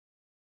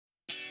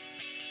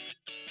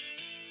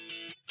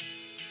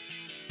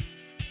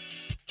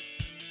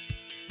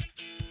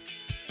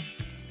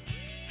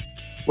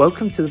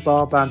Welcome to the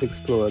Bar Band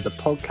Explorer, the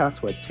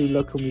podcast where two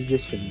local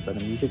musicians and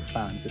a music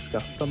fan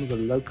discuss some of the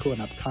local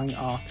and upcoming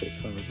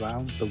artists from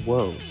around the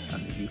world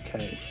and the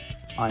UK.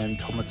 I am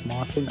Thomas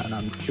Martin and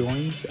I'm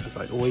joined, as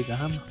I always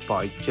am,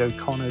 by Joe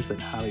Connors and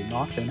Harry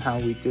Martin. How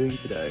are we doing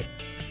today?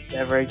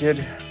 Yeah, very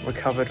good.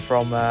 Recovered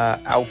from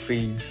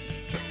Alfie's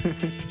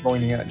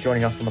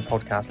joining us on the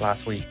podcast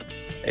last week.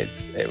 It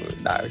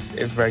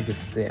was very good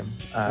to see him.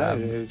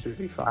 It was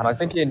really fun. And I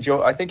think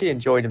he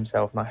enjoyed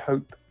himself, and I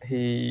hope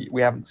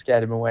we haven't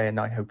scared him away, and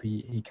I hope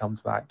he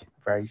comes back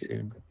very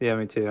soon. Yeah,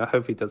 me too. I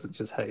hope he doesn't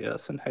just hate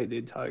us and hate the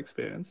entire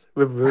experience.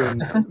 We've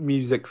ruined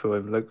music for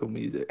him, local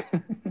music.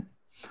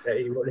 Yeah,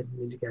 you won't listen to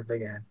music ever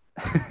again.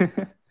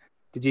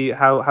 Did you?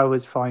 How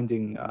was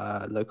finding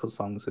local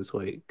songs this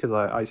week? Because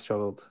I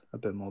struggled a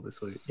bit more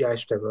this week. Yeah, I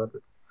struggled.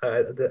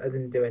 I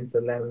didn't do it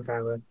until the 11th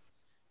hour.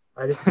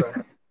 I just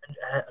got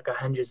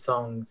 100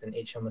 songs and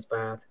each one was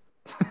bad.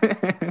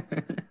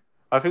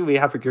 I think we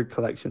have a good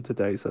collection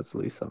today, so that's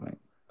at least something.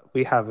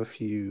 We have a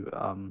few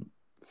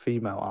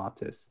female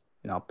artists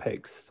in our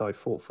picks, so I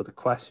thought for the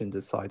question,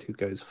 decide who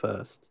goes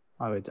first,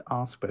 I would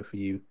ask both of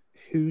you,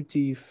 who do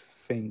you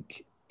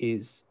think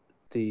is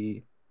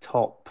the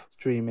top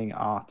streaming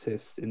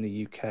artist in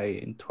the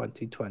UK in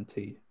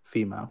 2020?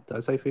 Female. Did I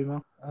say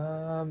female?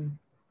 I'm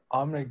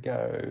gonna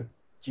go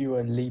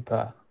Dua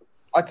Lipa.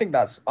 I think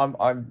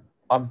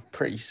I'm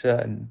pretty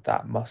certain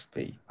that must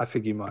be. I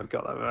think you might have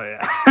got that right.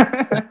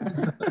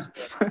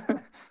 Yeah.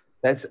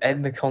 Let's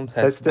end the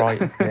contest right.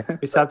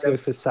 We still have to go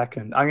for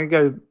second. I'm gonna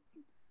go.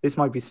 This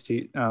might be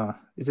stupid.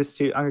 Is this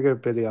stupid? I'm gonna go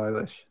Billie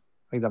Eilish.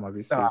 I think that might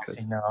be stupid.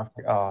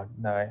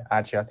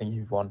 Actually, I think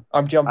you've won.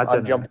 I'm jumping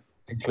to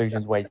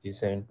conclusions way too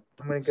soon.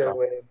 I'm gonna go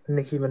with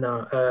Nicki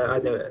Minaj. I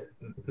know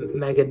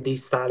Megan Thee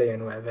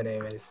Stallion, whatever her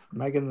name is.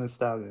 Megan Thee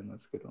Stallion.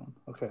 That's a good one.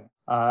 Okay.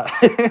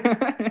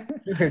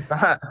 Who's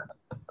that?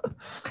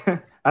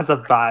 That's a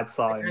bad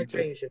sign.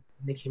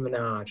 Nicki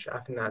Minaj. I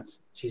think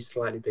she's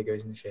slightly bigger,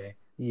 isn't she?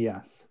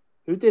 Yes.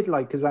 Who did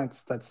because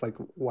that's like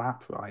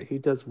WAP, right? Who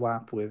does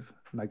WAP with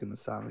Megan Thee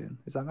Stallion?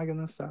 Is that Megan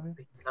Thee Stallion?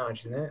 Nicki Minaj,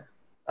 isn't it?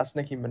 That's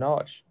Nicki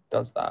Minaj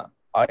does that.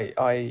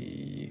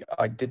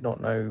 I did not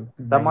know.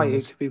 That might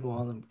get people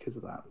on them because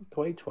of that.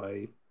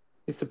 Tway.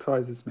 It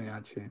surprises me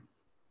actually.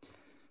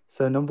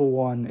 So number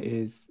 1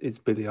 is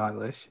Billie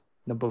Eilish.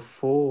 Number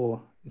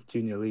 4 is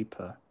Dua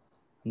Lipa.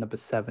 Number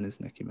 7 is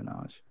Nicki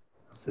Minaj.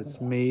 So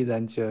it's me,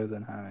 then Joe,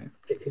 then Harry.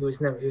 Who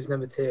was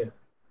number 2?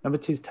 Number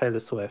 2 is Taylor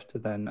Swift,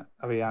 and then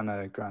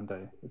Ariana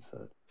Grande is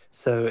third.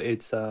 So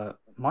it's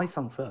my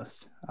song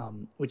first,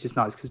 which is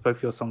nice because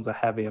both your songs are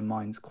heavy and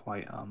mine's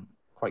quite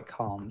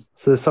calm.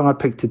 So the song I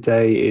picked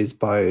today is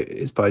by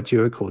a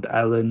duo called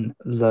Ellen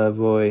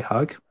Leroy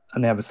Hug,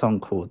 and they have a song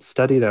called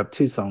Study. They have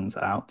 2 songs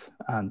out,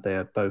 and they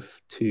are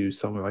both 2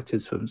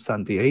 songwriters from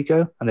San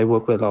Diego, and they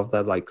work with a lot of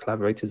their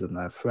collaborators and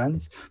their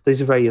friends.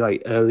 These are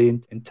very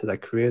early into their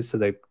careers, so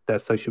their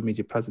social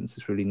media presence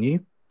is really new.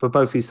 But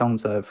both these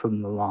songs are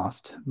from the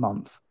last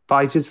month. But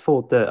I just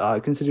thought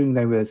that considering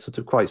they were sort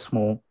of quite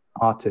small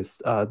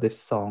artists, this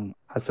song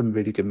has some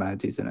really good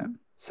melodies in it.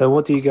 So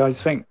what do you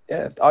guys think?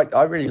 Yeah,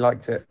 I really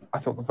liked it. I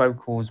thought the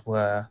vocals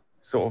were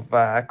sort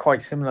of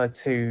quite similar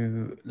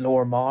to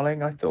Laura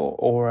Marling, I thought,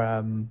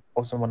 or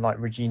someone like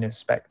Regina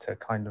Spektor,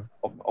 kind of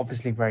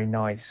obviously very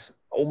nice,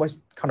 almost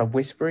kind of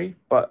whispery,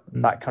 but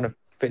that kind of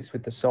fits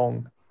with the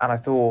song. And I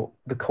thought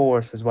the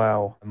chorus as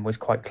well was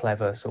quite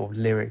clever, sort of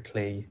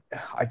lyrically.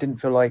 I didn't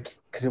feel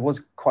because it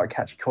was quite a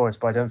catchy chorus,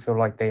 but I don't feel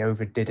like they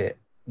overdid it,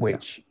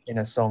 which in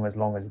a song as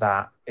long as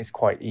that is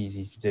quite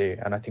easy to do.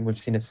 And I think we've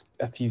seen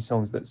a few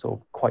songs that sort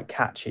of quite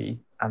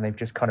catchy, and they've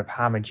just kind of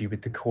hammered you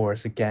with the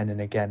chorus again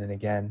and again and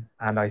again.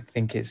 And I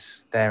think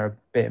they're a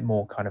bit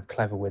more kind of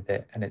clever with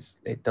it, and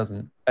it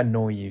doesn't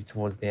annoy you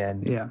towards the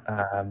end. Yeah.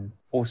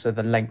 Also,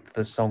 the length of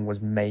the song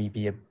was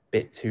maybe a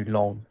bit too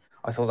long.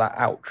 I thought that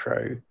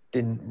outro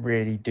didn't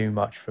really do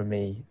much for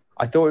me.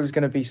 I thought it was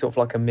going to be sort of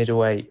like a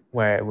middle 8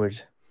 where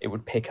it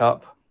would pick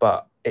up,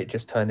 but it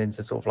just turned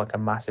into sort of like a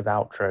massive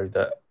outro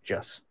that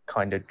just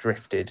kind of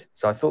drifted.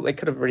 So I thought they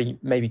could have really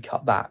maybe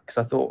cut that, because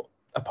I thought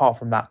apart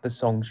from that, the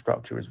song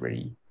structure was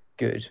really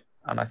good,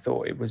 and I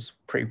thought it was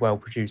pretty well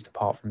produced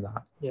apart from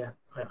that. Yeah,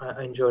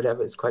 I enjoyed it,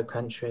 but it's quite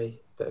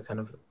country, but kind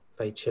of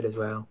very chill as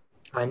well.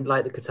 I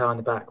like the guitar in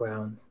the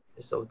background.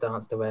 It sort of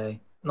danced away.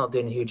 Not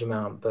doing a huge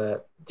amount,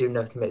 but doing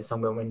enough to make the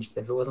song a bit more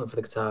interesting. If it wasn't for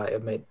the guitar, it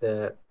would make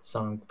the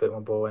song a bit more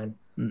boring.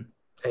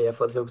 Yeah, I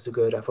thought the vocals were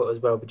good. I thought it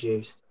was well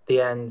produced.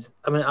 The end,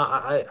 I mean,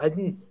 I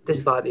didn't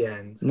dislike the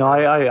end. No,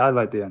 I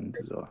like the end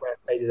as well. Where it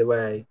faded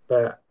away,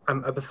 but I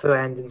prefer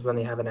endings when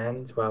they have an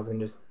end rather than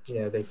just,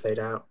 they fade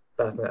out.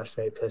 But I think that's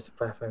maybe personal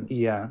preference.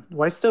 Yeah,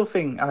 well, I still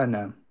think, I don't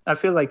know, I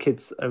feel like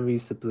it's a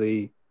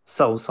reasonably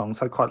soul song,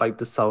 so I quite like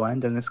the soul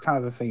end, and it's kind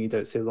of a thing you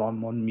don't see a lot in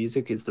modern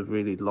music, is the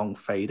really long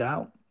fade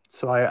out.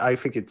 So I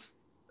think it's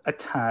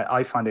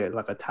I find it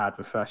like a tad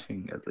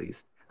refreshing, at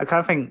least. I kind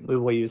of think with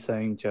what you were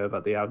saying, Joe,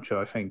 about the outro,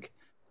 I think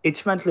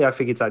instrumentally, I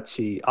think it's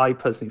actually, I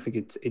personally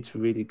think it's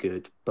really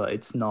good, but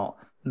it's not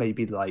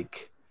maybe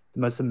like the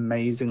most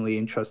amazingly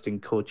interesting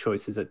chord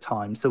choices at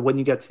times. So when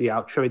you get to the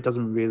outro, it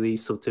doesn't really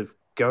sort of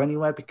go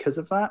anywhere because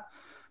of that.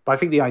 But I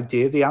think the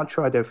idea of the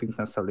outro, I don't think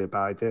necessarily a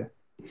bad idea.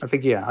 I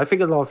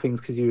think a lot of things,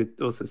 because you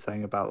were also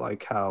saying about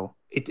like how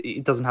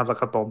it doesn't have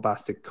like a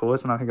bombastic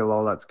chorus, and I think a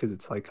lot of that's because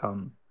it's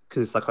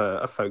like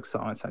a folk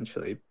song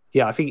essentially.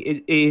 Yeah, I think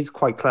it is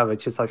quite clever.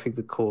 It's just I think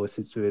the chorus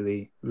is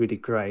really, really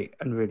great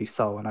and really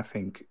soul, and I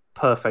think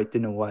perfect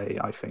in a way.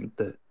 I think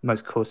that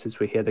most choruses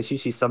we hear, there's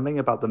usually something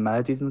about the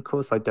melodies in the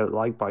chorus I don't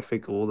like, but I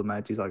think all the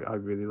melodies I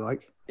really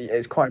like.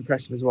 It's quite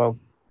impressive as well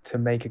to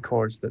make a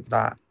chorus that's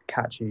that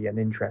catchy and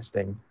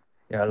interesting.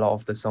 You know, a lot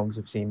of the songs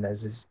we've seen,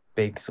 there's this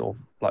big sort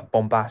of like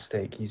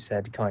bombastic, you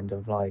said, kind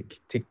of like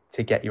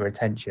to get your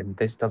attention.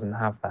 This doesn't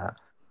have that,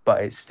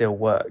 but it still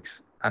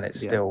works, and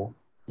it's still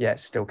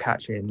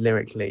catchy, and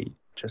lyrically,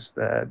 just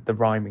the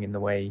rhyming and the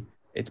way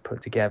it's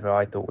put together,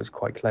 I thought was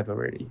quite clever,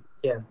 really.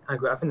 Yeah, I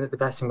agree. I think that the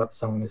best thing about the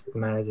song is the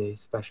melody,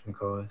 especially the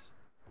chorus.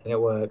 I think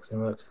it works and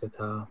works with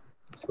guitar.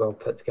 It's a well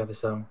put together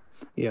song.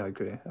 Yeah, I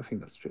agree. I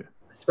think that's true.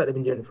 I suspect they've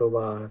been doing it for a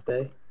while, have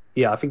they?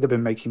 Yeah, I think they've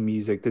been making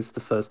music. This is the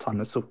first time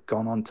they've sort of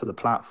gone onto the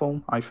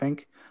platform, I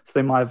think. So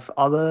they might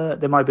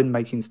have been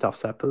making stuff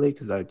separately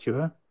because they're a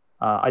duo.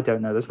 I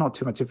don't know. There's not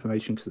too much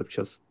information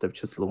because they've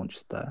just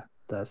launched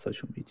their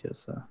social media.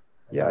 So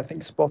yeah, I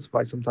think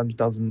Spotify sometimes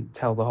doesn't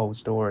tell the whole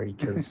story,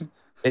 because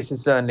this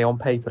is certainly on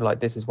paper like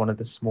this is one of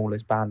the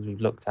smallest bands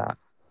we've looked at.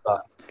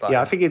 But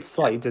yeah, I think it's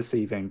slightly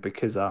deceiving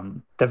because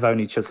they've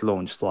only just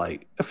launched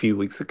like a few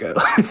weeks ago.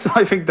 So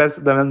I think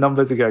the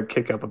numbers are going to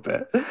kick up a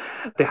bit.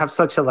 They have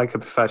such a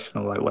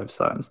professional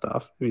website and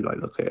stuff. We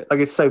look at it,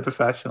 it's so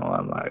professional.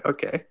 I'm like,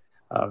 okay,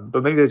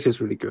 but maybe it's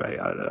just really great.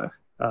 I don't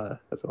know.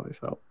 That's how I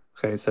felt.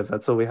 Okay, so if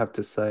that's all we have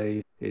to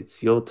say,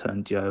 it's your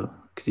turn, Joe,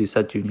 because you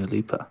said Dua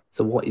Lipa.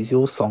 So what is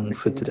your song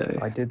for today?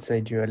 I did say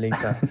Dua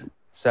Lipa.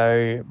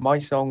 So my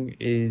song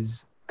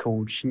is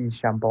called She's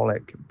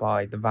Shambolic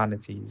by The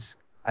Vanities.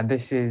 And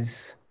this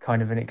is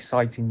kind of an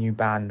exciting new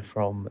band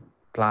from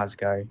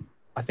Glasgow.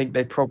 I think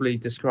they probably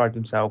describe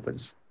themselves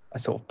as a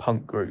sort of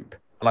punk group.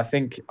 And I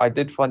think I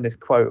did find this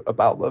quote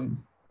about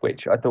them,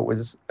 which I thought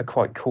was a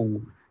quite a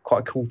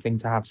cool thing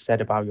to have said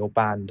about your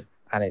band.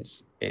 And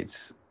it's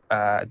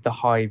The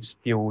Hives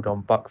Fueled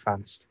on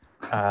Buckfast,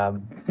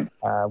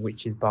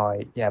 which is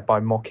by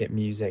Mock It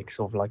Music,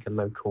 sort of like a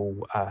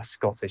local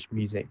Scottish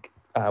music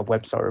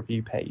website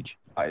review page.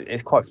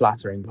 It's quite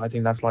flattering, but I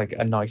think that's like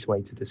a nice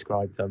way to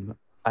describe them.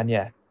 And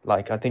yeah,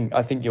 I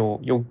think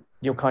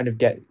you'll kind of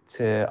get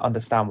to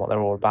understand what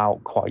they're all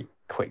about quite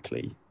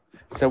quickly.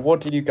 So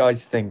what do you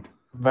guys think?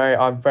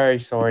 I'm very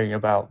sorry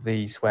about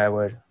the swear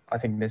word. I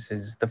think this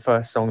is the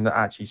first song that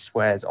actually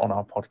swears on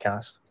our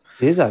podcast.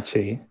 It is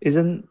actually.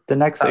 Isn't the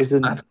next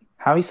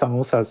Harry's song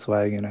also has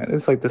swearing in it?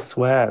 It's like the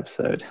swear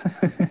episode.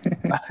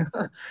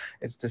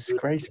 It's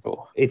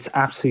disgraceful. It's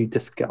absolutely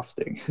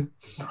disgusting.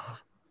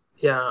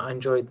 Yeah, I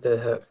enjoyed the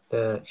hook,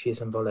 the She's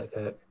Symbolic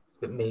hook. It's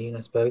a bit mean, I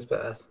suppose,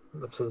 but that's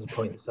the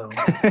point of the song.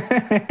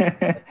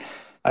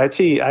 I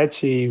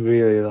actually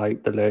really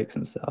like the lyrics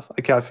and stuff.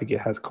 I think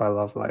it has quite a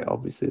lot of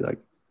obviously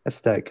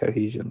aesthetic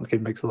cohesion.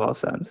 It makes a lot of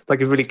sense. It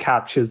really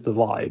captures the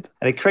vibe,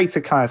 and it creates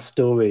a kind of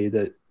story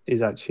that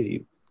is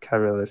actually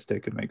kind of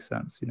realistic and makes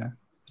sense,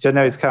 Which I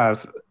know it's kind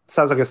of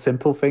sounds like a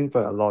simple thing,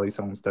 but a lot of these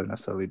songs don't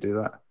necessarily do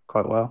that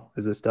quite well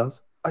as this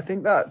does. I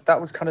think that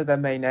was kind of their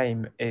main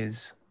aim,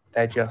 is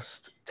they're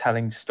just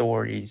telling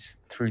stories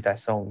through their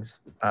songs.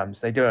 So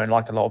they do it in a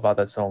lot of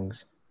other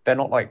songs. They're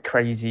not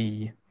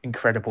crazy,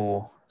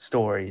 incredible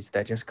stories.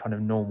 They're just kind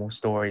of normal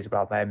stories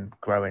about them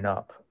growing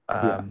up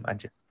and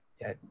just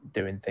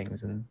doing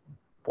things and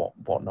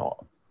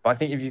whatnot. But I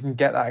think if you can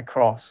get that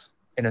across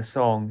in a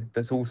song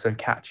that's also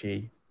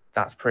catchy,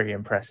 that's pretty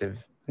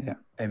impressive. Yeah,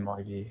 in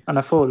my view. And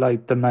I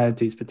thought the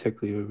melodies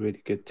particularly were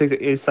really good.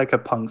 It's like a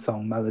punk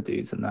song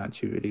melodies, and they're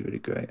actually really, really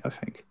great, I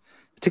think.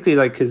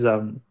 Particularly because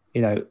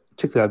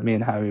particularly me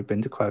and Harry have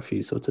been to quite a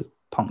few sort of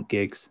punk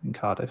gigs in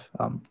Cardiff.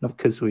 Not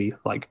because we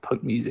like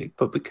punk music,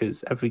 but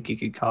because every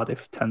gig in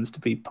Cardiff tends to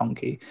be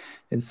punky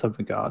in some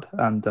regard.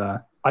 And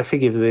I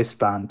think if this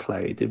band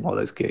played in one of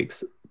those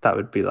gigs, that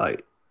would be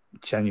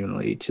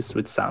genuinely just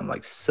would sound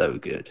so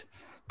good,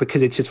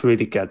 because it just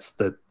really gets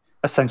the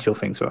essential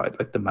things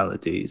right, the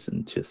melodies,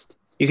 and just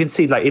you can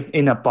see if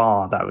in a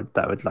bar that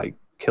would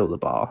kill the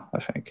bar, I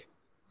think.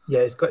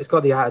 Yeah, it's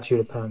got the attitude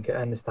of punk. It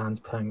understands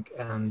punk,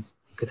 and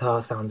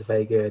guitar sounds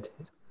very good.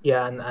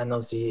 And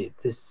obviously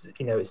this,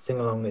 it's sing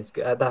along. It's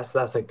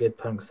that's a good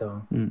punk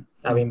song.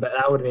 I mean, but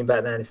that would have been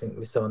better than anything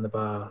we saw in the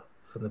bar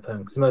from the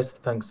punks. Most of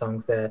the punk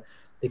songs they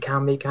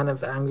can be kind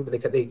of angry,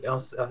 but they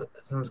also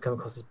sometimes come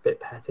across as a bit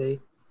petty.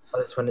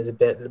 This one is a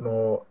bit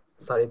more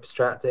slightly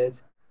abstracted.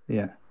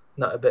 Yeah.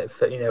 Not a bit,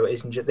 it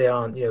isn't just, they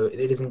aren't,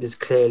 it isn't just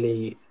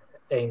clearly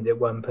aimed at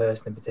one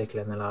person in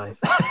particular in their life.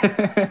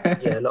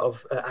 Yeah, a lot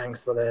of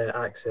angst for their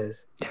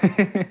axes.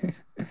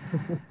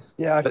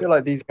 Yeah, I feel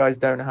like these guys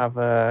don't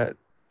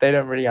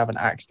really have an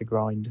axe to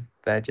grind.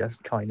 They're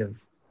just kind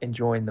of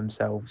enjoying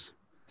themselves.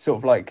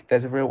 Sort of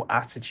there's a real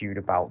attitude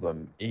about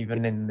them,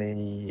 even in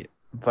the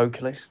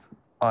vocalist.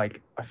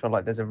 like I feel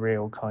like there's a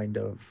real kind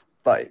of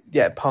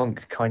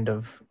punk kind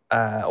of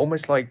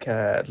almost like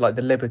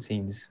the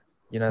Libertines,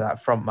 you know,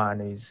 that front man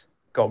who's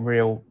got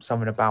real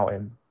something about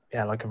him,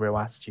 like a real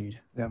attitude.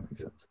 Yeah,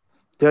 makes sense.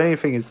 The only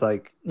thing is,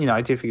 like, you know,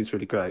 I do think it's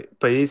really great,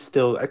 but it is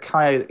still a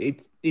kind of,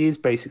 it is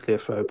basically a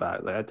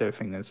throwback. Like, I don't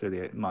think there's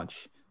really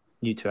much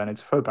new to it, and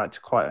it's a throwback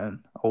to quite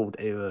an old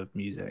era of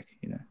music,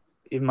 you know.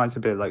 It reminds me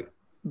a bit like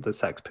the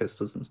Sex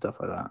Pistols and stuff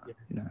like that,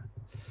 you know.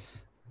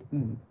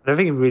 I don't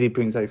think it really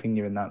brings anything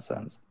new in that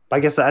sense. But I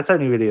guess that's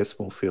only really a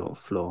small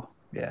flaw.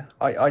 Yeah,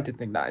 I did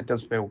think that it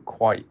does feel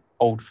quite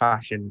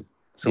old-fashioned,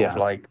 sort of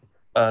like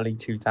early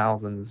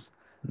 2000s,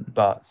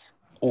 but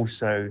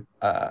also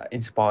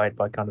inspired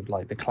by kind of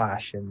like the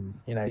Clash and,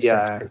 you know,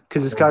 yeah,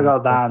 because it's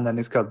got that, and then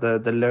it's got the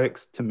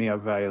lyrics to me are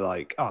very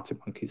like Arctic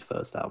Monkeys'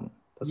 first album.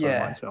 That's what it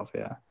reminds me of.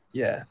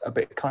 Yeah, a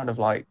bit kind of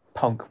like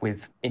punk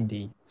with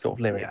indie sort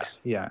of lyrics.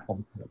 Yeah.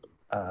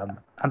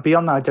 And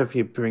beyond that, I don't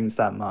think it brings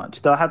that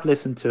much. Though I have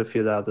listened to a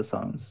few of the other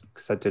songs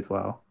because I did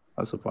well.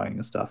 I was writing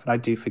and stuff, and I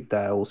do think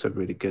they're also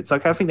really good. So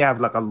I think they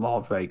have like a lot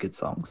of very good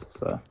songs.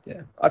 So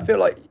yeah, I feel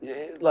like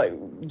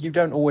you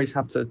don't always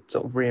have to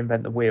sort of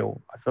reinvent the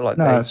wheel. I feel like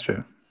that's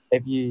true.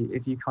 If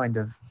you kind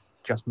of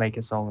just make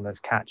a song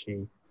that's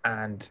catchy,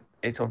 and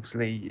it's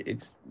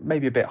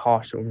maybe a bit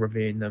harsh sort of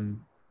reviewing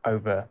them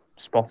over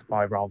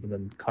Spotify rather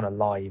than kind of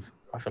live.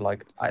 I feel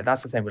like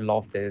that's the same with a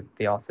lot of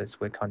the artists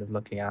we're kind of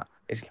looking at.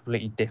 It's a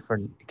completely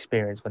different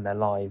experience when they're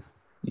live.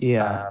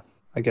 Yeah,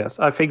 I guess.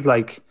 I think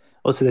like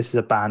also this is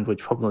a band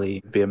which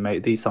probably be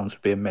amazing. These songs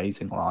would be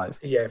amazing live.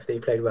 Yeah, if they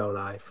played well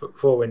live. For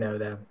all we know,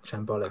 they're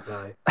shambolic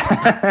live.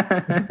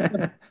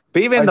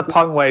 But even in the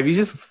punk wave, you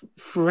just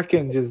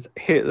freaking just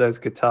hit those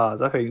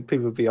guitars. I think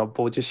people would be on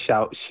board. Just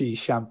shout "she's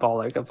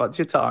shambolic" a bunch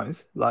of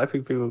times. Like, I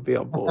think people would be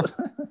on board.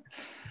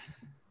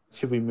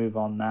 Should we move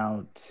on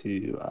now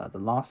to the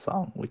last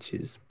song, which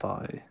is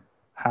by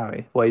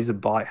Harry? Well, he's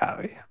by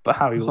Harry, but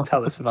Harry will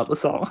tell us about the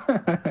song.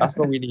 That's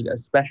what we need, a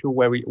special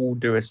where we all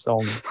do a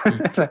song.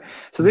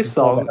 So this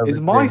song is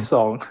my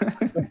song.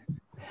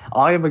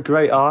 I am a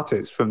great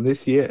artist from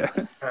this year.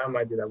 I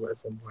might do that at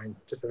some point,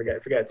 just if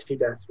I get too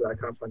desperate, I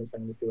can't find a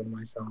song to do one of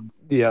my songs.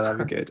 Yeah,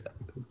 that'd be good.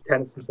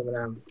 Tennis from someone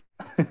else.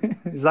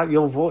 Is that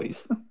your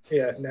voice?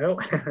 Yeah, no.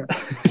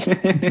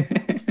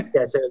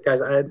 Yeah, so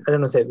guys, I don't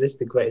want to say this is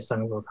the greatest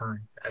song of all time.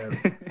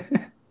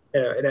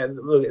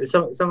 Look, the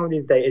song of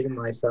the day isn't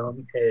my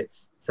song.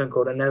 It's a song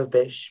called "Another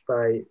Bish"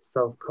 by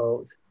Soft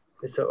Cult.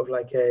 It's sort of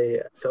like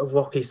a sort of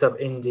rocky, sort of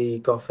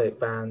indie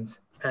gothic band,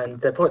 and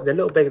they're a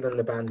little bigger than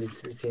the band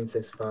we've seen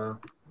so far.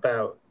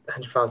 About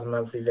 100,000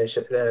 monthly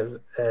listens.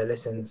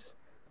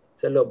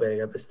 It's a little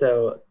bigger, but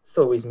still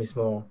reasonably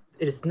small.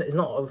 It's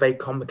not a very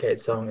complicated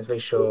song. It's very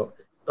short,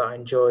 but I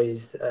enjoy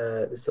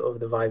the sort of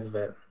the vibe of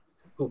it.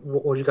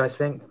 What do you guys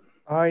think?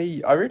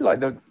 I really like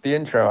the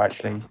intro,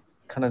 actually.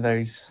 Kind of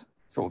those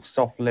sort of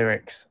soft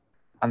lyrics,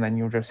 and then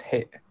you'll just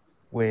hit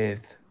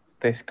with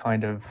this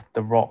kind of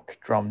the rock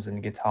drums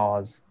and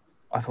guitars.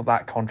 I thought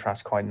that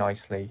contrasts quite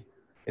nicely.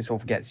 It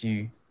sort of gets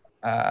you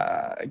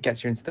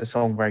into the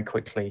song very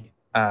quickly,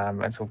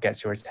 and sort of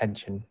gets your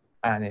attention,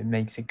 and it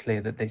makes it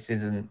clear that this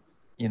isn't,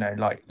 you know,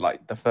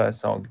 like the first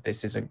song.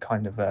 This isn't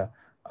kind of a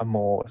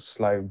more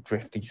slow,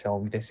 drifty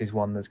song. This is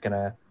one that's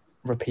gonna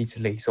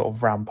repeatedly sort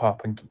of ramp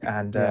up and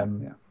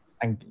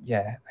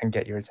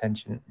get your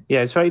attention.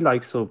 Yeah, it's very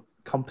like sort of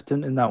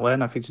competent in that way,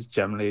 and I think just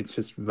generally it's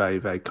just very,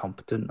 very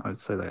competent. I would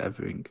say that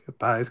everything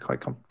about it is quite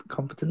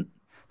competent.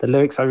 The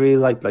lyrics I really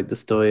like the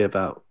story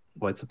about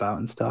what it's about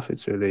and stuff.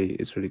 It's really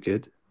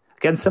good.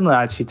 Again, similar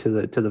actually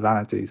to the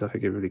Vanities. I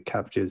think it really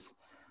captures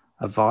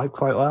a vibe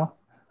quite well,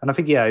 and I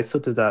think it's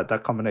sort of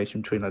that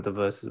combination between like the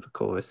verses and the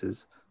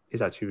choruses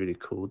is actually really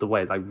cool. The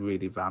way it like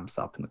really ramps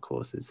up in the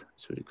choruses,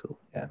 it's really cool.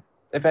 Yeah.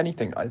 If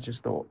anything, I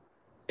just thought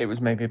it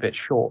was maybe a bit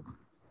short.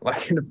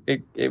 Like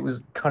it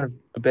was kind of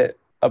a bit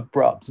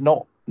abrupt,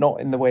 not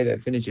in the way that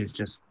it finishes.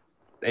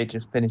 It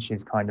just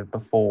finishes kind of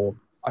before.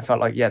 I felt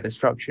like the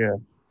structure,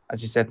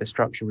 as you said, the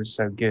structure was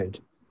so good.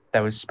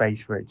 There was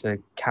space for it to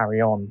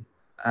carry on,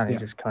 and it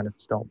just kind of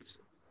stopped.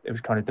 It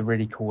was kind of the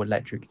really cool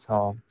electric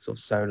guitar sort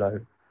of solo,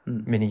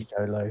 mini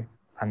solo,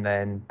 and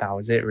then that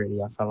was it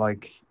really. I felt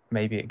like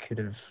maybe you could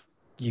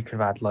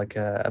have had like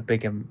a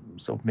bigger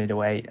sort of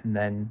middle eight, and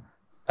then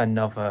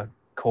another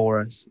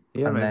chorus,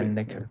 and maybe. Then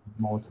they could have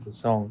more to the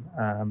song,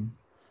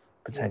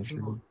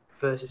 potentially.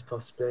 Verses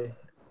possibly.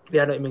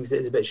 Yeah, I know what you mean, 'cause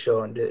it is a bit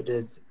short and it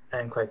does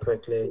end quite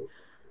quickly.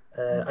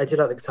 I do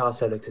like the guitar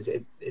solo because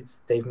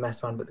they've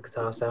messed around with the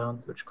guitar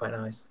sounds, which is quite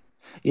nice.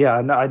 Yeah,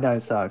 I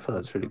noticed that. I thought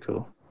that's really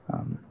cool.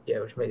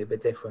 Which makes it a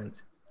bit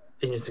different.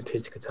 Even just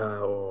acoustic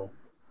guitar, or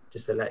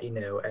just to let you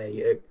know,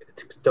 a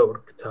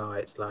distorted guitar.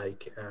 It's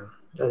like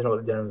I don't know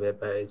what they're doing with it,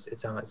 but it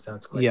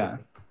sounds quite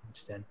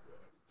interesting.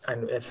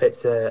 And it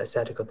fits the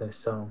aesthetic of the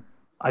song.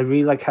 I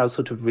really like how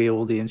sort of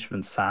real the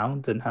instruments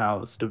sound and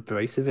how sort of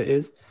abrasive it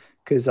is.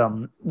 Because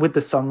with the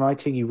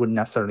songwriting, you wouldn't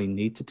necessarily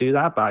need to do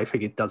that, but I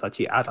think it does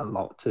actually add a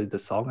lot to the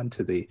song and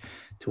to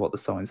what the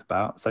song is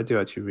about. So I do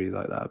actually really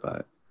like that about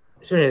it.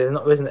 It's really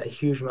there isn't a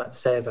huge amount to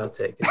say about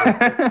it.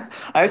 I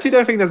actually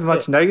don't think there's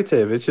much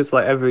negative. It's just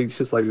like everything's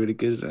just like really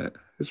good in it.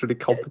 It's really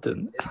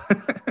competent.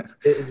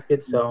 It's a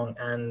good song,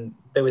 and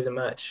there wasn't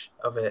much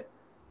of it.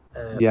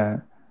 Yeah.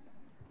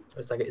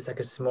 It's like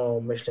a small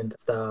Michelin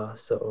star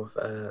sort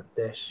of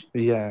dish.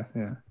 Yeah.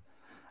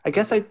 I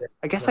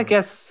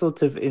guess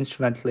sort of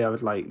instrumentally I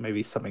would like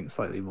maybe something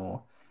slightly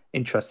more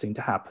interesting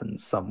to happen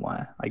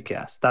somewhere. I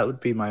guess that would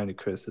be my only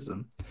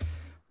criticism.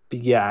 But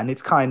yeah, and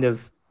it's kind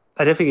of,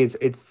 I don't think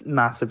it's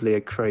massively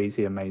a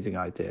crazy amazing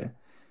idea.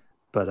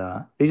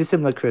 But these are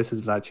similar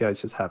criticisms actually I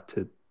just have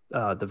to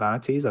the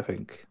Vanities. I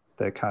think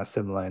they're kind of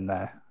similar in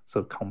their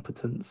sort of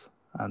competence,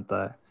 and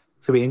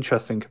it's gonna be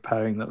interesting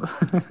comparing them.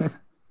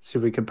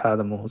 Should we compare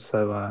them all?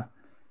 So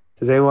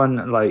does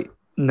anyone like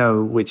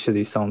know which of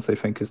these songs they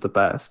think is the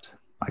best?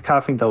 I kind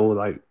of think they're all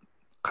like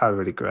kind of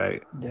really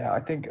great. Yeah, I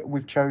think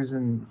we've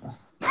chosen.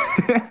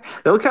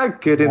 They're all kind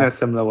of good in a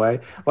similar way.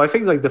 Well, I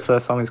think like the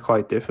first song is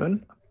quite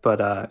different,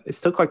 but it's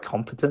still quite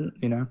competent.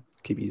 You know,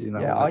 keep using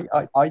that.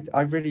 Yeah,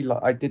 I really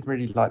like. I did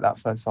really like that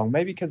first song.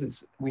 Maybe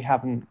because we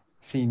haven't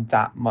seen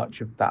that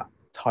much of that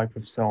type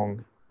of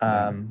song.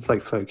 It's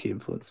like folky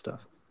influence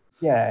stuff.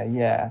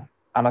 Yeah,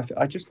 and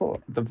I just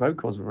thought the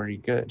vocals were really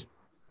good,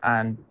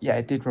 and yeah,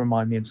 it did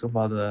remind me of sort of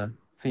other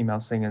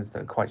female singers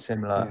that are quite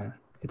similar. Yeah.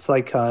 It's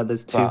like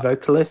there's two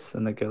vocalists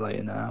and they go like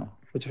in and out,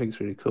 which I think is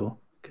really cool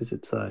because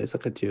it's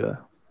like a duo.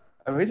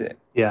 Oh, is it?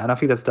 Yeah, and I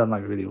think that's done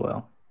like really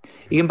well.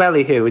 You can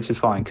barely hear, which is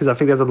fine because I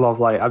think there's a lot of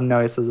like I've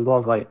noticed there's a lot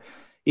of like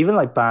even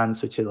like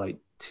bands which are like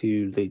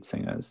two lead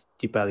singers,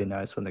 you barely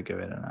notice when they go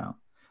in and out.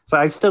 So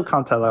I still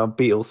can't tell like on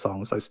Beatles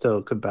songs. I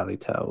still can barely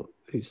tell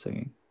who's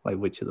singing, like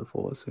which of the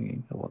four are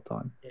singing at what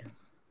time. Yeah,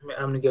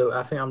 I'm gonna go.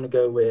 I think I'm gonna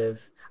go with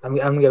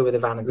the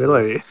Vanities.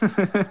 Really?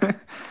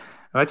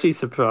 I'm actually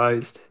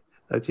surprised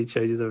that she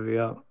changes everything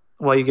up.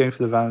 Why are you going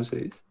for the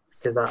Vanities?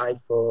 Because I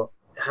thought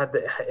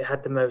it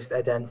had the most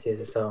identity as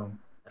a song.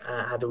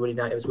 It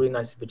was really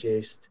nicely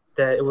produced.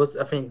 I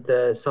think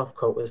the Soft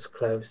Cult was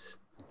close,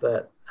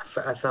 but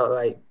I felt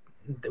like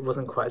it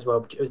wasn't quite as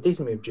well. It was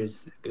decently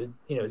produced. You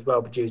know, it was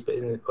well produced, but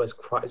it was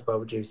quite as well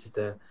produced as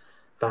the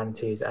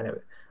Vanities. And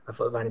I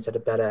thought the Vanities had a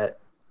better,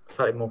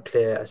 slightly more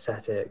clear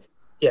aesthetic.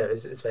 Yeah,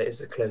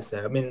 it's close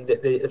there. I mean,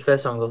 the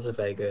first song was also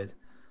very good.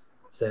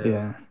 So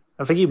yeah.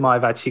 I think you might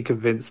have actually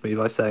convinced me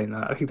by saying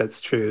that. I think that's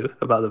true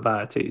about the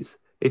Vanities.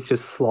 It's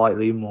just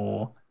slightly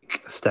more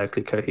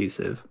aesthetically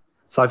cohesive.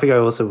 So I think I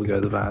also will go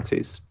the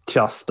Vanities.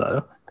 Just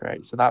though.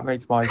 Great. So that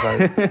makes my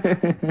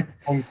vote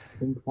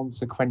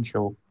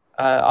inconsequential.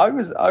 I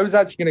was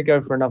actually going to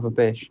go for another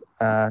Bish,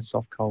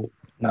 Soft Cult.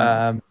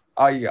 Nice.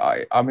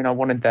 I mean, I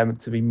wanted them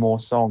to be more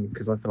song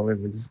because I thought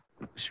it was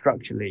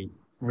structurally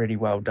really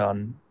well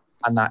done,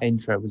 and that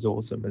intro was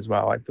awesome as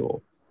well. I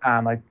thought,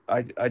 and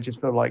I just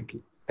feel like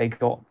they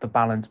got the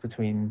balance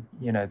between,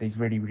 you know, these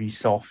really, really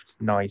soft,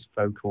 nice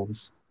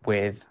vocals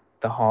with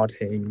the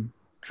hard-hitting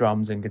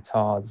drums and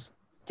guitars.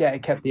 Yeah,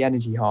 it kept the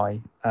energy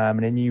high,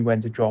 and it knew when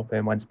to drop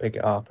it, when to pick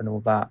it up and all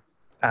that.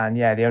 And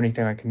yeah, the only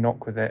thing I can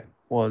knock with it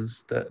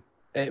was that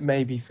it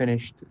maybe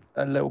finished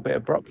a little bit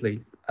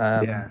abruptly.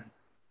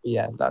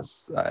 Yeah,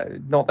 that's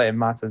not that it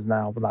matters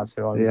now, but that's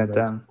who I was. Yeah,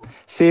 damn.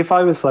 See, if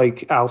I was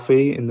like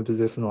Alfie in the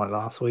position like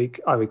last week,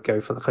 I would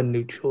go for like a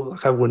neutral.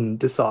 Like I wouldn't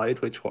decide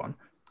which one.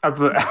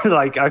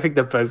 Like I think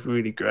they're both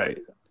really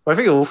great. I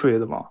think all three of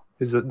them are.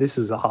 This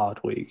was a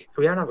hard week.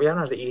 We haven't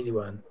had the easy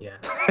one. Yeah.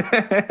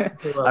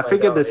 I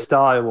think at the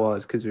start it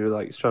was because we were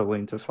like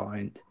struggling to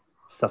find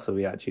stuff that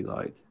we actually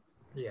liked.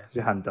 Yeah.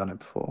 We hadn't done it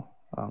before.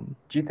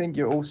 Do you think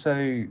you're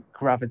also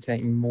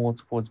gravitating more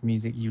towards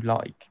music you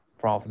like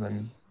rather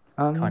than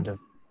kind of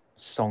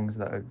songs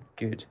that are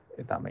good,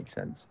 if that makes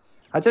sense?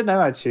 I don't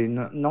know, actually.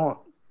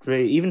 Not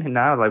really. Even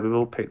now, like we've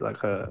all picked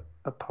like a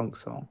punk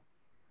song,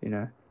 you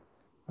know.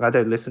 I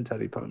don't listen to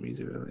any punk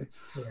music really.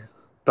 Yeah.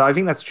 But I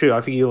think that's true.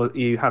 I think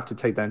you have to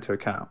take that into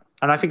account.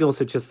 And I think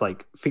also just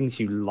like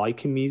things you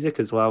like in music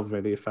as well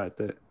really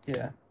affect it.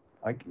 Yeah.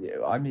 I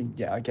mean,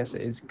 I guess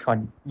it is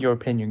kind of, your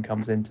opinion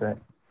comes into it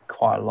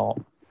quite a lot.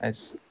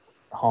 It's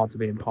hard to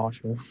be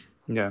impartial.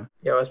 Yeah.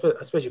 Yeah, I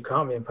suppose you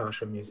can't be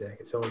impartial in music.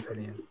 It's all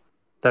opinion.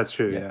 That's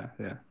true, yeah.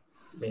 I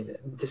mean,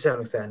 to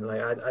some extent,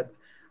 like I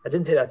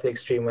didn't take that to the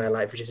extreme where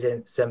like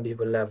some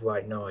people love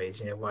white noise.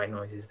 You know, white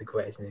noise is the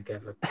greatest music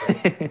ever.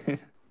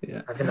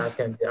 Yeah. I think there's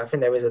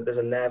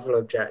a level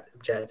of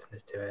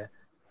objectiveness to it,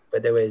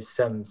 but there is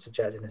some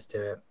subjectiveness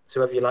to it.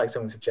 So whether you like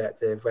something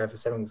subjective, whether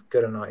something's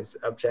good or not is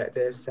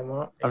objective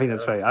somewhat. I think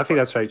that's right. I think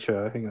that's very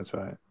true. I think that's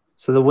right.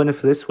 So the winner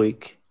for this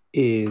week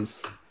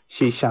is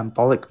She's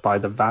Shambolic by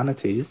the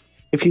Vanities.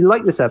 If you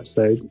like this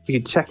episode, you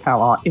can check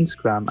out our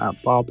Instagram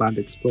at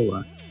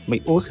barbandexplorer.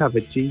 We also have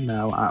a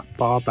Gmail at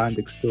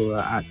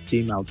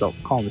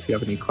barbandexplorer@gmail.com if you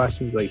have any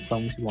questions, like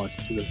songs you want us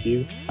to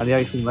review. And the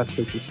only thing left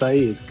for us to say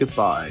is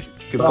goodbye.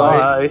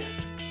 Goodbye. Bye.